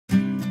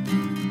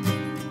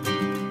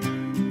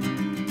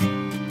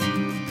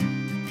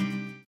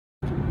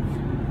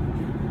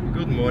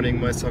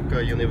morning, my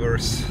soccer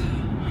universe.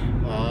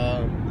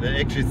 There are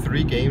actually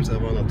 3 games I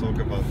want to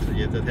talk about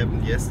that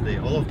happened yesterday,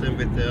 all of them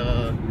with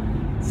their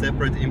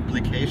separate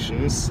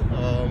implications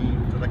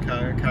that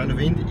are kind of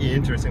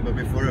interesting. But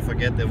before I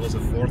forget, there was a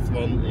 4th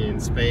one in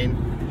Spain,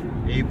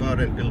 Eibar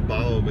and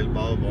Bilbao.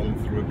 Bilbao won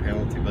through a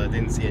penalty, but I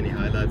didn't see any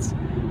highlights.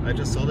 I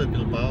just saw that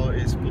Bilbao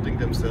is putting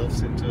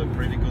themselves into a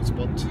pretty good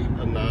spot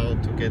now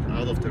to get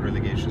out of the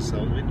relegation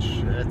zone, which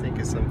I think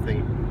is something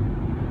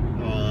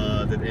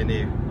that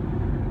any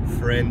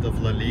friend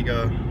of La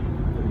Liga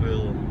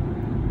will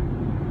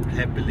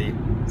happily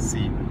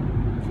see.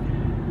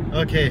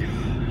 Okay,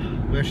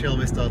 where shall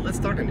we start? Let's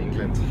start in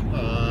England.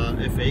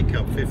 FA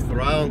Cup 5th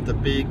round, the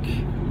big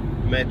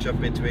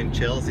matchup between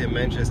Chelsea and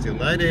Manchester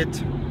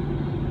United.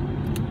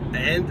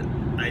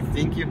 And I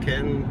think you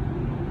can,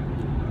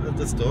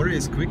 the story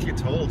is quickly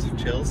told.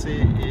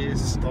 Chelsea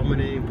is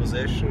dominating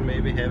possession,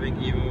 maybe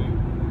having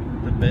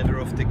even the better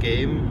of the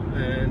game,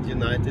 and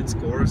United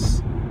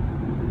scores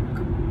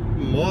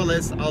more or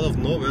less out of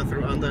nowhere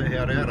through Ander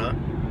Herrera,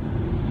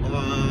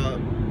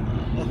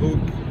 who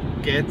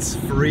gets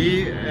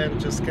free and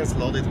just can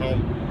slot it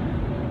home.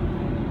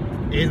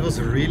 It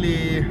was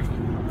really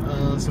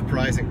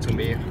surprising to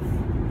me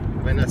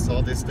when I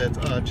saw this,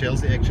 that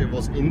Chelsea actually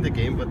was in the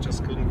game but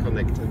just couldn't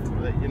connect.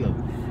 And you know,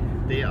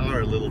 they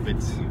are a little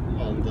bit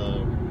on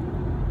the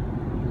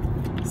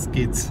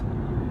skids,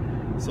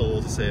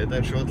 so to say.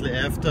 Then shortly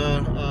after,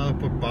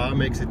 Pogba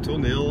makes it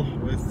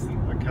 2-0 with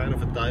a kind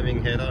of a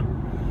diving header,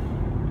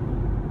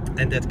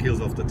 and that kills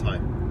off the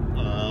tie.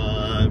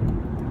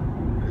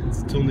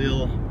 It's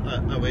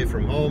 2-0 away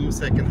from home.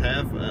 Second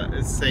half,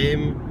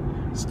 same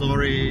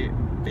story,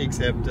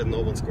 except that no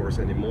one scores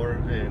anymore,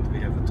 and we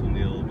have a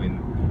 2-0 win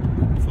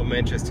for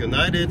Manchester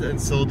United. And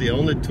so the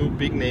only 2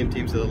 big name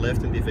teams that are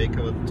left in the FA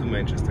Cup are the 2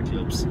 Manchester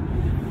clubs.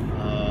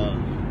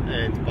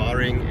 And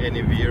barring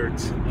any weird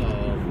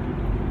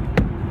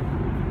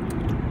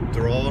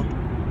draw,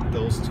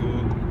 those 2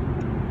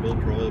 will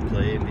probably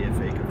play in the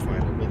FA Cup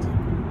final. But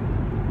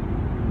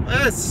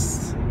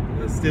there's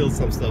still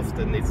some stuff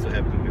that needs to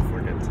happen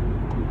before that.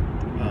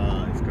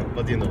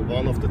 But you know,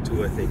 one of the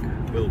 2 I think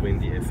will win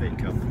the FA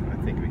Cup. I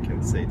think we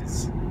can say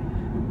this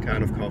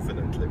kind of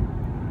confidently.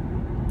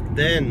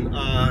 Then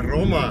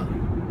Roma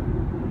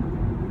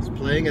is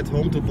playing at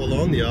home to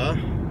Bologna,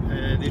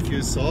 and if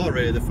you saw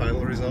already the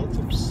final result,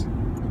 oops,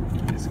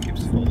 this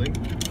keeps falling.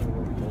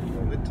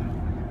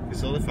 If you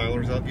saw the final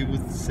result, you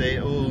would say,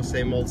 oh,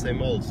 same old,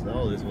 same old.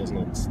 No, this was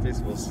not. This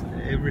was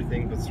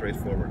everything but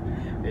straightforward.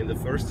 In the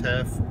first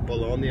half,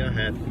 Bologna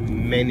had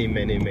many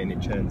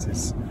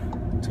chances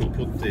to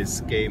put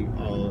this game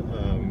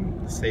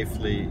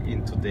safely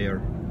into their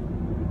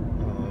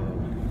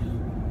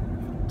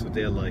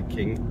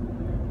liking,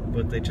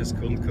 but they just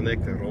couldn't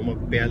connect. Roma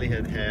barely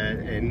had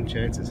any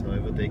chances.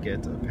 However, they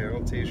get a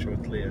penalty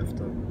shortly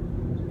after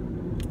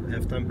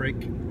halftime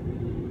break,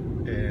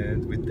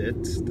 and with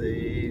that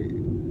they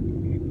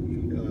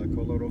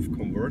Kolarov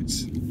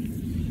converts,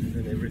 and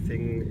then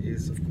everything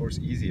is of course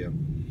easier.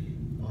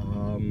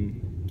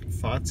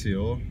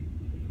 Fazio,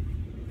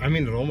 I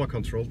mean, Roma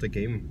controlled the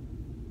game,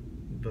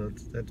 but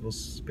that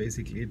was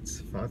basically it.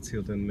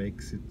 Fazio then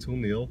makes it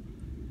 2-0,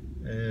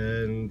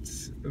 and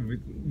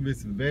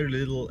with very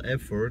little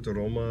effort,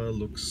 Roma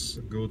looks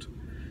good.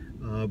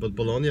 But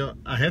Bologna,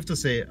 I have to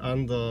say,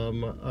 under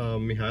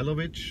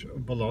Mihailovic,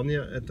 Bologna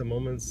at the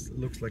moment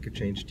looks like a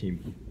changed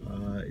team.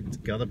 It's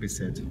gotta be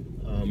said.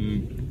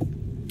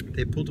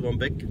 They pulled one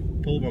back,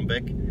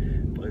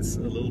 but it's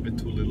a little bit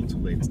too little too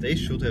late. They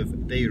should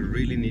have, they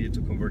really needed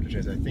to convert the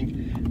chance. I think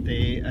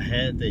they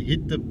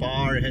hit the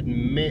bar,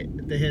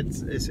 they had,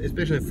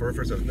 especially for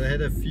first half, they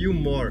had a few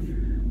more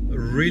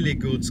really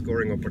good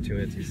scoring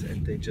opportunities,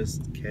 and they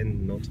just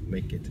cannot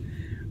make it.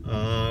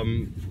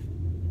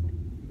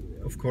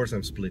 Of course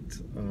I'm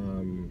split.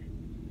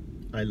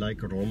 I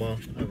like Roma.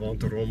 I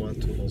want Roma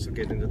to also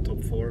get in the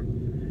top 4.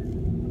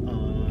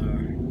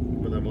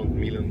 But I want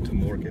Milan to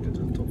more get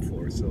into the top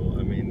 4. So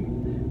I mean,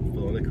 if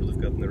Bologna could have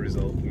gotten a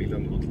result,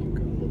 Milan would look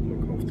a lot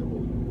more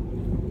comfortable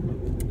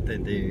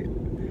than they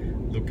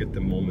look at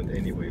the moment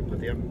anyway.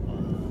 But yeah,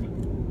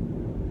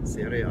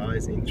 Serie A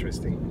is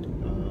interesting.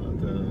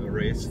 The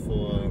race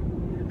for,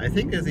 I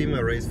think there's even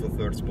a race for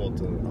 3rd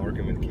spot. An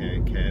argument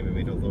can I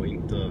mean, although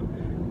Inter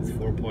with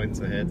 4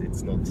 points ahead,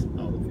 it's not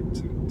out of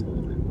it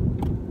totally.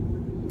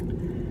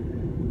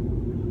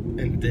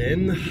 And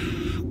then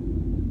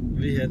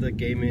we had a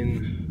game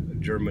in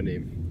Germany,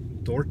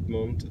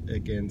 Dortmund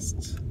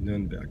against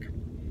Nürnberg,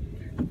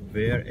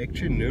 where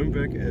actually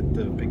Nürnberg at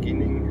the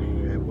beginning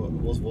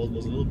was a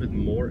little bit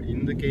more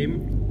in the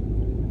game,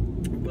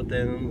 but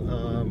then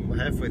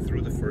halfway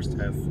through the first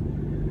half,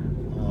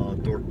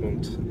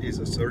 Dortmund is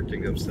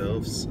asserting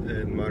themselves,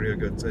 and Mario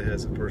Götze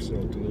has a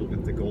personal duel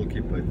with the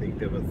goalkeeper. I think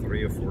there were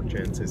 3 or 4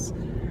 chances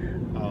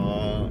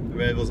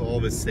where it was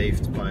always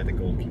saved by the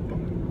goalkeeper.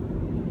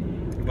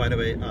 By the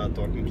way,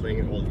 Dortmund playing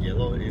in all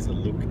yellow is a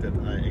look that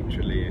I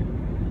actually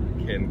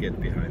can get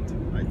behind.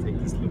 I think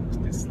this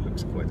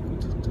looks quite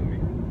good to me,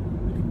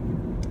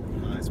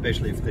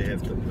 especially if they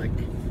have the black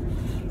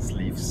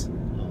sleeves.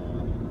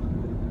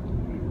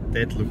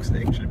 that looks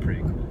actually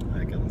pretty cool,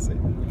 I gotta say.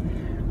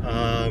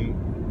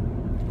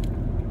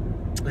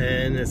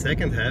 And the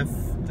second half,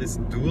 this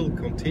duel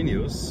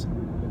continues,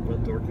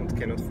 but Dortmund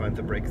cannot find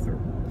the breakthrough.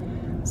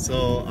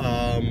 So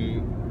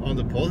on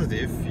the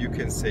positive, you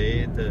can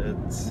say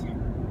that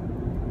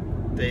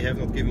they have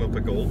not given up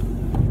a goal,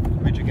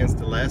 which against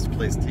the last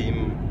place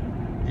team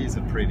is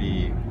a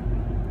pretty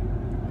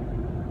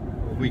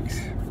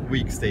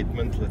weak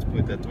statement, let's put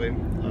it that way,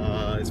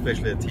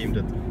 especially a team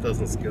that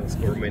doesn't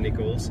score many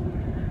goals.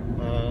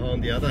 On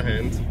the other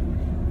hand,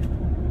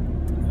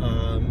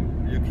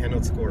 you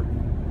cannot score.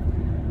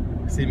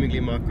 Seemingly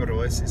Marco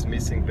Reus is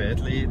missing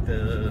badly.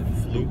 The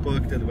flu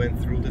bug that went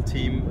through the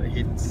team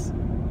hit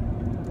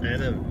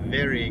at a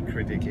very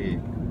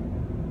critical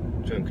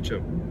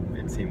juncture,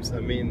 it seems. I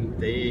mean,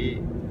 they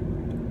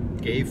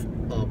gave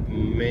up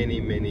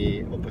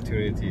many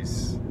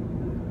opportunities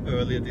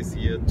earlier this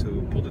year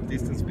to put a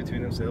distance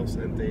between themselves,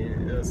 and they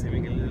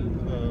seemingly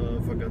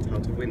forgot how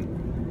to win.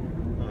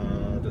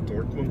 The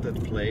Dortmund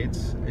that played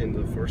in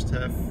the first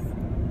half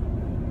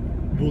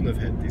wouldn't have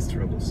had these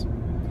troubles.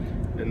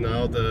 And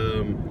now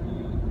the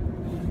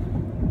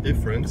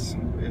difference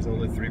is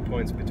only 3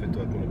 points between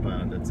Dortmund and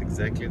Bayern. That's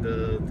exactly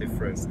the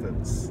difference.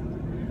 This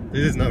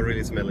is not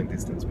really smelling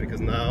distance,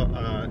 because now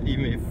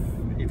even if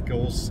it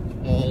goes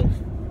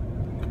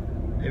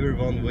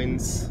everyone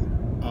wins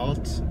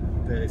out,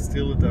 there is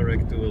still a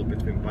direct duel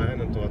between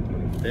Bayern and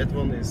Dortmund. That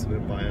one is where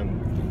Bayern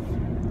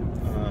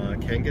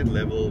can get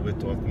level with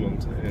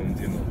Dortmund, and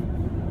you know,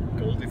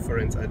 goal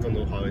difference, I don't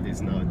know how it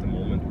is now at the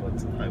moment,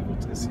 but I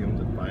would assume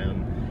that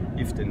Bayern,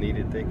 if they need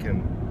it, they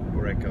can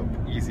rack up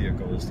easier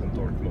goals than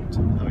Dortmund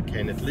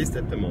can, at least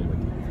at the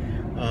moment.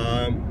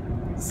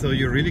 So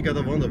you really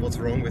gotta wonder what's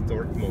wrong with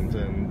Dortmund,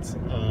 and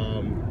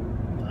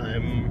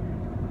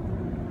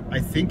I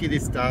think it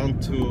is down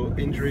to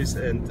injuries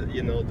and,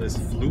 you know, this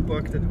flu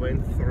bug that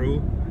went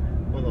through,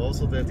 but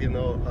also that, you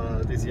know,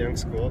 this young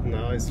squad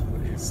now is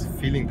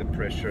feeling the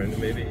pressure, and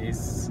maybe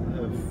is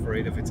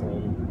afraid of its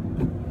own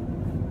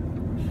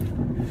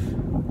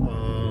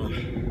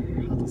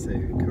how to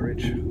say,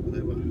 courage,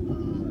 whatever.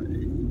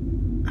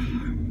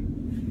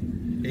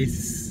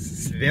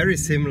 It's very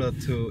similar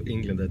to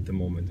England at the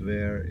moment,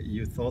 where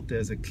you thought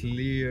there's a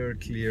clear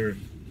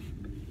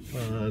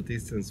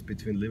distance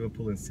between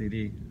Liverpool and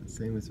City,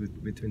 same as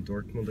between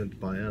Dortmund and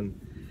Bayern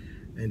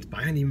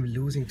even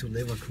losing to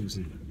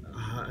Leverkusen.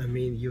 I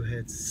mean, you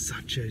had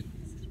such a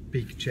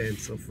big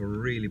chance of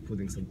really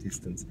putting some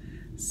distance.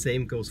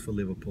 Same goes for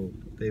Liverpool.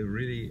 They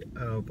really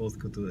both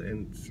could do it,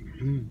 and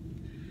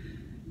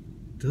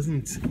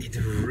it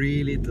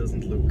really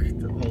doesn't look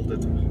all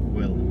that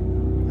well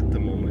at the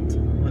moment.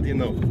 But you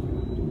know,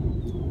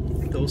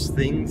 those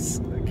things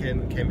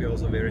can be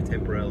also very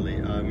temporarily.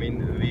 I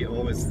mean, we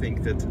always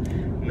think that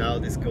now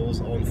this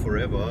goes on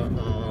forever.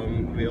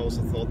 We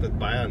also thought that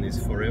Bayern is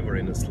forever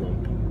in a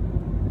slump,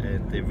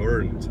 and they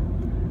weren't.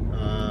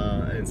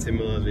 And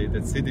similarly,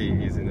 that City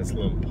is in a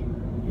slump.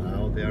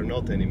 Now they are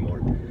not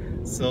anymore.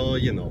 So,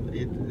 you know,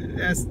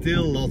 there's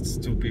still lots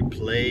to be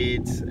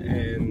played,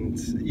 and,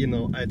 you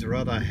know, I'd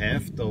rather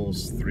have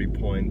those 3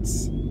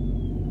 points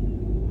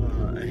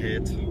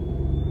ahead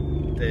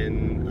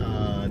than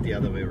the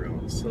other way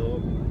around.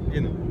 So,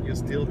 you know, you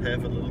still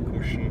have a little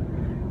cushion,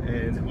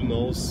 and who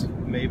knows,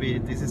 maybe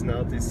this is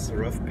now this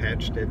rough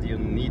patch that you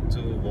need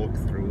to walk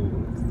through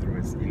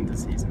in the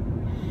season.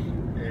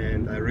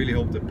 And I really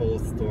hope that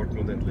both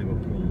Dortmund and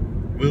Liverpool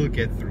will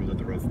get through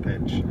the rough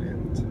patch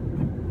and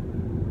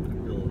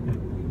will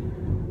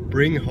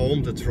bring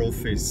home the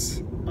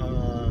trophies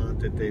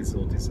that they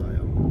so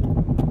desire.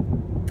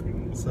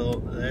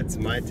 So that's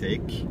my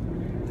take.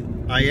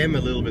 I am a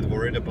little bit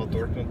worried about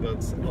Dortmund,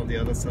 but on the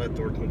other side,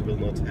 Dortmund will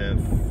not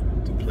have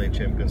to play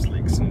Champions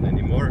League soon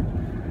anymore.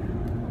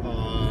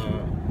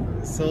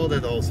 So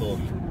that also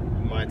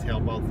might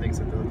help out things,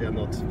 that they are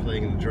not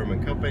playing in the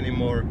German Cup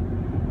anymore.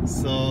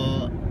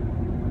 So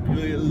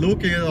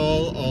looking at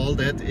all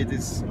that, it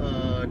is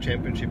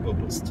championship or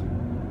bust.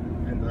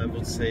 And I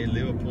would say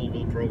Liverpool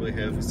will probably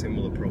have a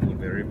similar problem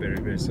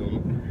very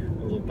soon.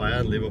 Although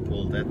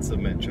Bayern-Liverpool, that's a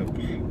matchup.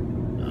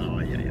 Oh,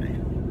 yeah.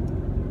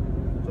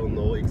 Don't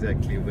know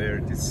exactly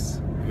where this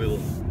will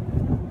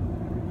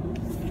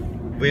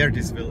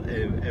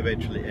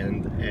eventually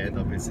end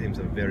up. It seems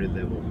a very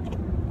level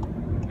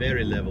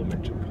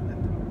matchup at the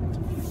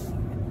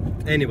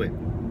moment. Anyway,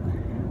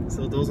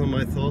 so those are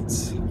my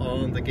thoughts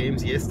on the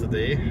games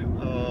yesterday.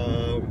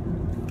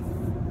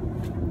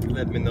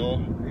 Let me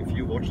know if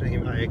you watched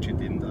them. I actually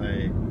didn't.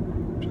 I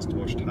just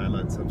watched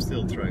highlights. I'm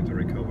still trying to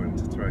recover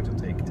and trying to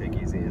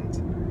take easy, and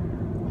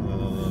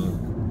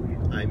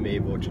I may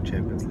watch a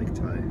Champions League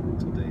tie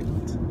today,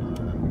 but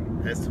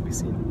has to be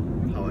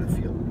seen how I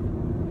feel.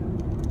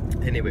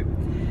 Anyway,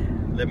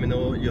 let me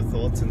know your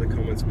thoughts in the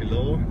comments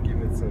below. Give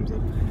me a thumbs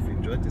up if you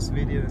enjoyed this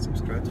video, and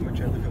subscribe to my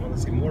channel if you want to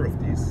see more of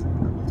these. I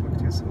will talk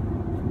to you soon.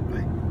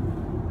 Bye.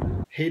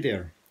 Hey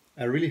there,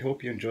 I really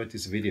hope you enjoyed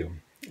this video,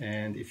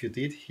 and if you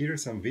did, here are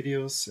some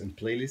videos and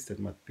playlists that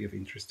might be of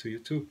interest to you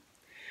too.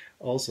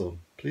 Also,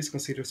 please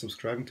consider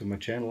subscribing to my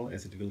channel,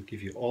 as it will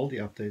give you all the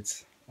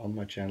updates on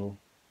my channel,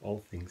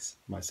 All Things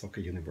My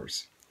Soccer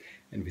Universe.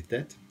 And with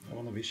that, I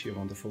want to wish you a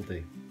wonderful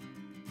day.